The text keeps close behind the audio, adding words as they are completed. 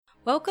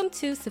Welcome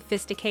to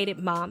Sophisticated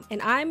Mom,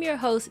 and I'm your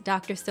host,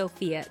 Dr.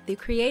 Sophia, the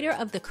creator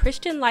of the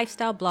Christian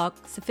lifestyle blog,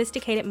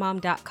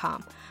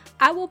 sophisticatedmom.com.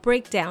 I will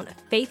break down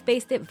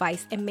faith-based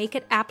advice and make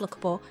it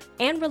applicable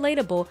and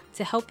relatable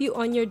to help you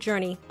on your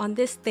journey on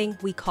this thing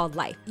we call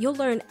life. You'll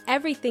learn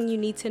everything you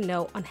need to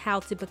know on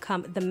how to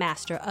become the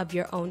master of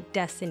your own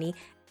destiny.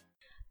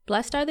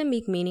 Blessed are the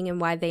meek, meaning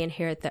and why they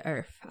inherit the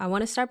earth. I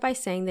want to start by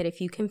saying that if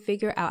you can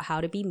figure out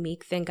how to be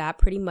meek, then God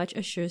pretty much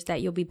assures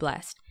that you'll be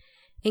blessed.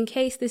 In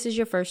case this is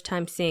your first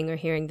time seeing or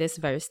hearing this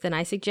verse, then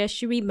I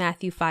suggest you read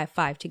Matthew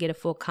 5:5 to get a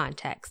full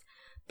context.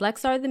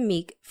 Blessed are the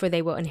meek, for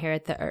they will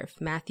inherit the earth.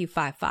 Matthew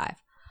 5:5.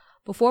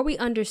 Before we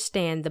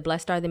understand the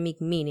blessed are the meek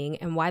meaning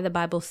and why the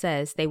Bible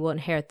says they will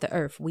inherit the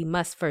earth, we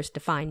must first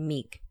define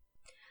meek.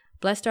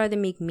 Blessed are the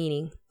meek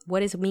meaning.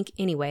 What is meek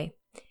anyway?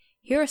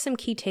 Here are some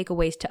key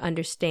takeaways to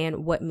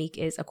understand what meek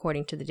is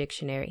according to the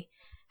dictionary.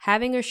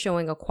 Having or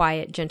showing a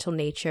quiet, gentle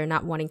nature,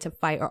 not wanting to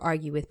fight or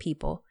argue with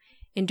people.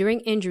 Enduring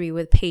injury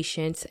with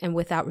patience and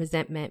without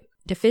resentment.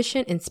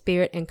 Deficient in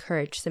spirit and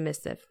courage,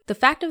 submissive. The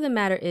fact of the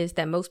matter is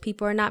that most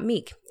people are not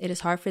meek. It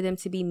is hard for them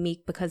to be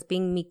meek because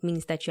being meek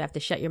means that you have to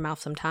shut your mouth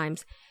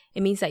sometimes.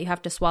 It means that you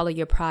have to swallow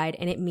your pride,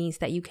 and it means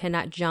that you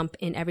cannot jump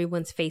in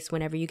everyone's face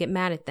whenever you get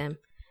mad at them.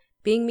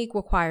 Being meek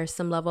requires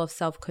some level of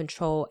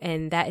self-control,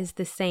 and that is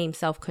the same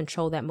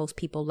self-control that most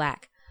people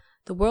lack.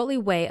 The worldly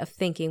way of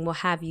thinking will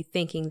have you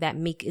thinking that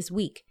meek is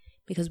weak,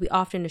 because we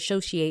often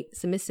associate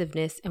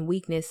submissiveness and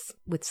weakness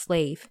with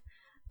slave.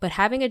 But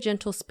having a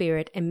gentle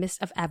spirit in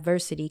midst of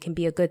adversity can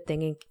be a good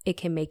thing, and it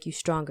can make you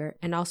stronger.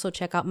 And also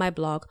check out my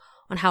blog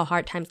on how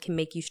hard times can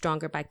make you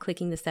stronger by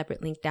clicking the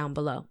separate link down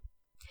below.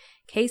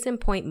 Case in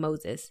point,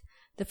 Moses.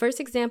 The first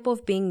example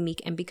of being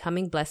meek and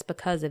becoming blessed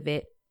because of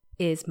it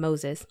is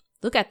Moses.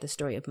 Look at the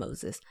story of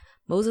Moses.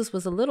 Moses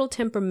was a little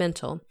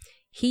temperamental.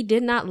 He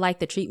did not like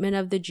the treatment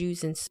of the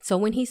Jews, and so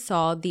when he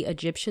saw the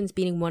Egyptians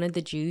beating one of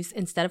the Jews,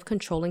 instead of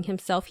controlling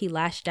himself, he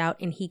lashed out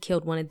and he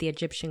killed one of the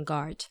Egyptian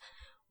guards,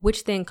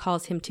 which then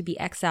caused him to be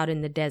exiled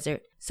in the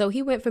desert. So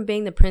he went from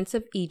being the prince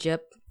of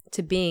Egypt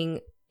to being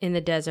in the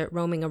desert,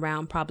 roaming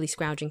around, probably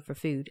scrounging for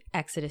food.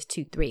 Exodus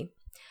 2:3.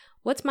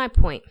 What's my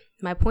point?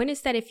 My point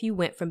is that if you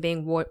went from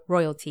being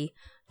royalty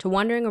to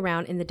wandering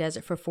around in the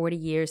desert for 40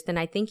 years, then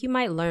I think you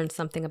might learn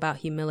something about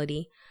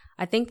humility.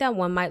 I think that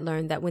one might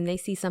learn that when they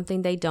see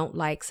something they don't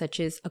like, such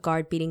as a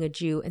guard beating a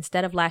Jew,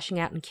 instead of lashing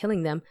out and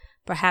killing them,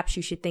 perhaps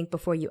you should think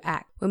before you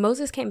act. When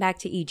Moses came back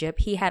to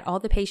Egypt, he had all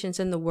the patience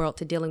in the world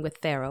to dealing with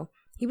Pharaoh.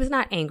 He was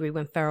not angry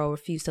when Pharaoh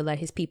refused to let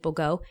his people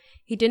go.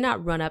 He did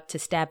not run up to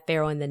stab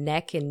Pharaoh in the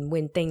neck and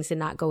when things did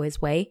not go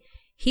his way.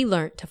 He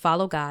learned to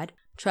follow God,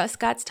 trust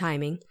God's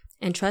timing,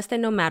 and trust that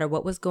no matter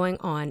what was going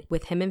on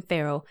with him and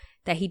Pharaoh,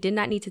 that he did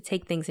not need to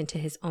take things into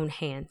his own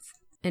hands.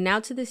 And now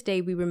to this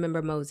day, we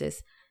remember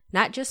Moses,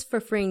 not just for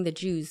freeing the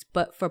Jews,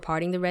 but for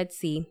parting the Red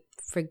Sea,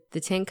 for the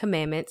 10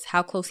 Commandments,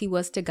 how close he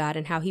was to God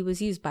and how he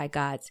was used by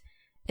God.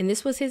 And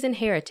this was his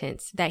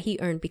inheritance that he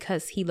earned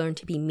because he learned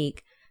to be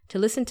meek, to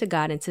listen to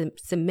God and to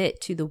submit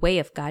to the way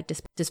of God,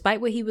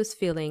 despite what he was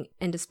feeling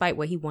and despite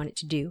what he wanted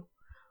to do.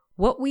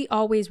 What we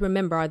always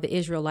remember are the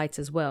Israelites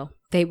as well.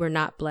 They were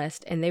not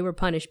blessed, and they were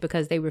punished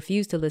because they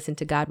refused to listen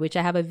to God, which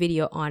I have a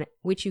video on,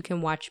 which you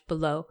can watch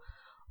below,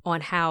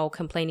 on how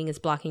complaining is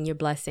blocking your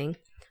blessing.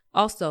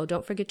 Also,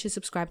 don't forget to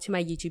subscribe to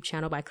my YouTube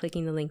channel by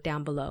clicking the link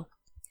down below.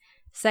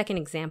 Second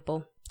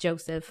example,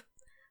 Joseph.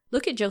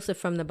 Look at Joseph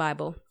from the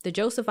Bible. The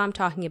Joseph I'm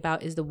talking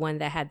about is the one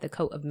that had the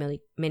coat of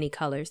many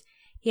colors.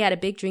 He had a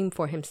big dream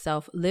for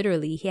himself.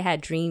 Literally, he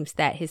had dreams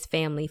that his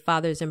family,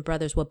 fathers and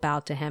brothers, would bow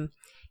to him.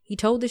 He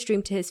told this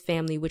dream to his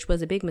family, which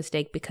was a big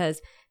mistake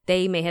because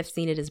they may have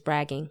seen it as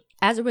bragging.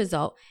 As a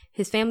result,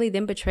 his family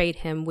then betrayed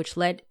him, which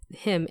led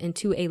him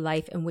into a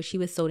life in which he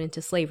was sold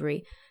into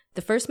slavery.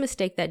 The first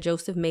mistake that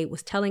Joseph made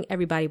was telling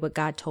everybody what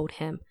God told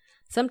him.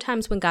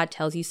 Sometimes when God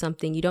tells you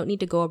something, you don't need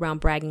to go around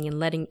bragging and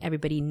letting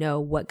everybody know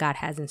what God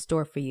has in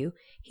store for you.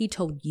 He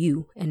told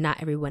you and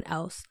not everyone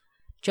else.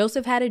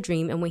 Joseph had a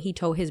dream, and when he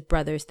told his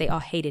brothers, they all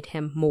hated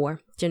him more.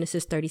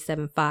 Genesis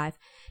 37:5.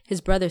 His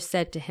brothers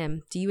said to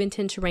him, "Do you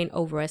intend to reign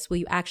over us? Will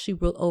you actually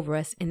rule over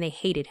us?" And they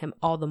hated him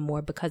all the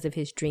more because of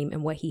his dream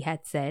and what he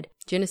had said.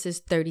 Genesis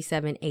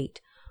 37:8.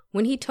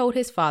 When he told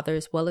his father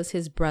as well as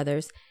his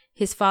brothers,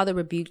 his father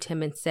rebuked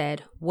him and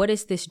said, "What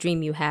is this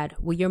dream you had?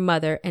 Will your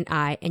mother and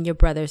I and your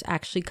brothers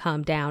actually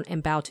come down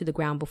and bow to the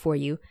ground before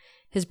you?"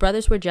 His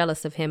brothers were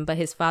jealous of him, but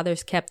his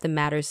fathers kept the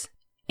matters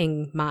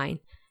in mind.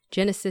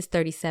 Genesis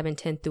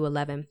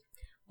 37:10-11.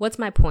 What's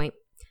my point?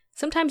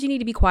 Sometimes you need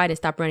to be quiet and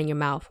stop running your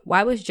mouth.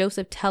 Why was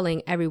Joseph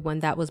telling everyone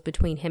that was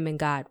between him and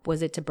God?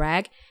 Was it to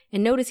brag?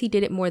 And notice he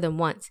did it more than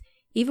once.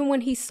 Even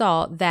when he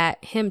saw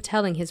that him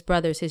telling his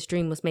brothers his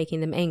dream was making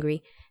them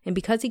angry, and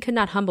because he could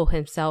not humble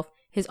himself,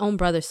 his own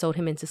brothers sold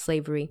him into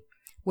slavery,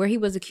 where he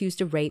was accused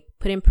of rape,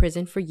 put in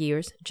prison for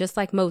years. Just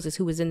like Moses,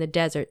 who was in the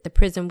desert, the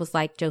prison was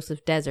like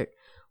Joseph's desert,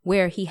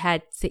 where he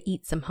had to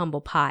eat some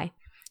humble pie.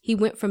 He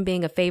went from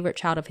being a favorite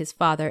child of his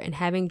father and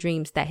having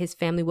dreams that his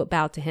family would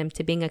bow to him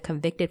to being a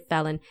convicted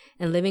felon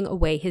and living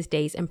away his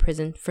days in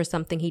prison for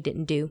something he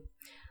didn't do.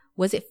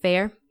 Was it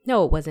fair?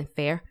 No, it wasn't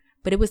fair,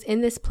 but it was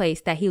in this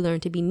place that he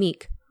learned to be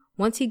meek.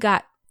 Once he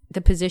got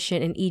the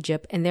position in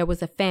Egypt and there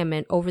was a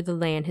famine over the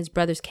land, his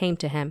brothers came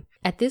to him.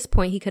 At this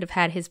point, he could have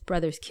had his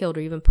brothers killed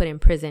or even put in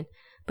prison,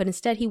 but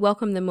instead he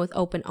welcomed them with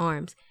open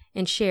arms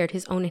and shared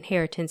his own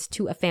inheritance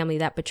to a family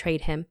that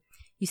betrayed him.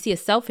 You see, a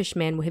selfish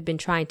man would have been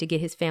trying to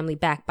get his family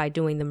back by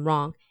doing them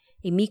wrong.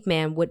 A meek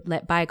man would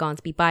let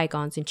bygones be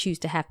bygones and choose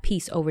to have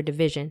peace over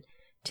division.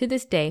 To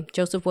this day,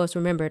 Joseph was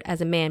remembered as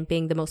a man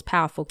being the most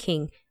powerful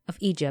king of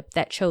Egypt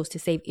that chose to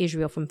save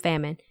Israel from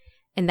famine,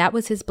 and that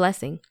was his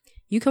blessing.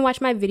 You can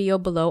watch my video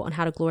below on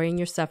how to glory in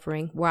your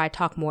suffering, where I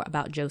talk more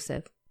about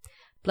Joseph.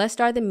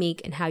 Blessed are the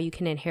meek and how you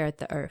can inherit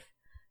the earth.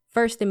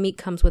 First, the meek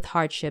comes with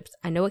hardships.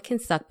 I know it can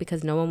suck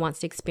because no one wants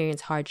to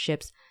experience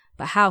hardships,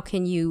 but how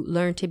can you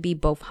learn to be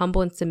both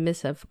humble and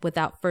submissive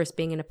without first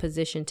being in a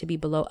position to be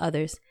below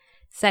others?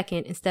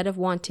 Second, instead of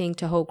wanting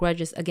to hold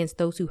grudges against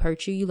those who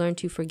hurt you, you learn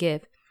to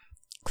forgive.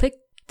 Click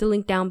the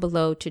link down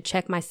below to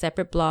check my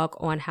separate blog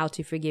on how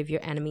to forgive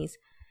your enemies.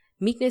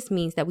 Meekness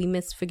means that we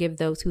must forgive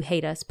those who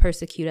hate us,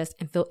 persecute us,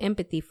 and feel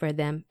empathy for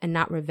them and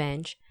not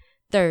revenge.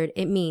 Third,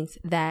 it means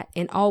that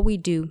in all we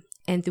do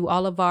and through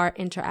all of our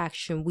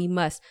interaction, we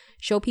must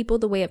show people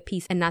the way of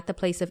peace and not the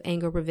place of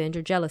anger, revenge,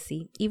 or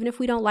jealousy, even if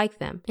we don't like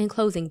them. In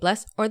closing,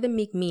 blessed or the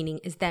meek meaning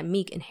is that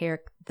meek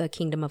inherit the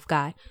kingdom of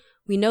God.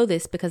 We know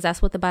this because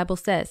that's what the Bible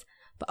says,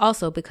 but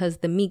also because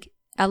the meek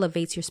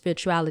elevates your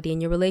spirituality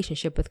and your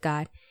relationship with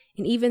God.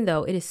 And even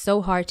though it is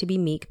so hard to be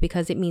meek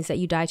because it means that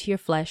you die to your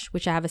flesh,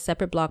 which I have a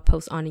separate blog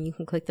post on and you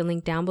can click the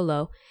link down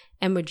below,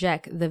 and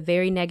reject the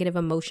very negative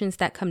emotions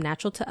that come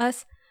natural to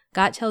us,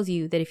 God tells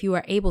you that if you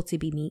are able to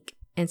be meek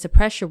and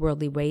suppress your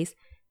worldly ways,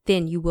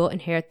 then you will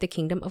inherit the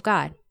kingdom of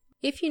God.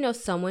 If you know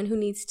someone who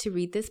needs to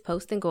read this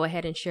post, then go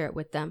ahead and share it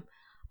with them.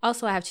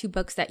 Also, I have 2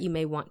 books that you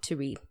may want to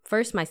read.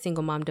 First, my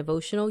Single Mom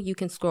Devotional. You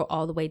can scroll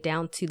all the way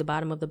down to the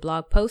bottom of the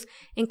blog post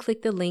and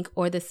click the link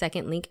or the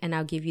second link, and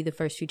I'll give you the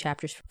first few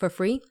chapters for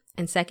free.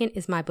 And second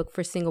is my book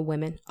for single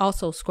women.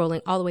 Also,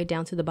 scrolling all the way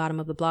down to the bottom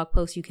of the blog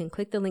post, you can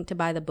click the link to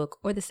buy the book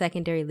or the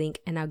secondary link,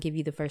 and I'll give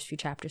you the first few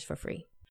chapters for free.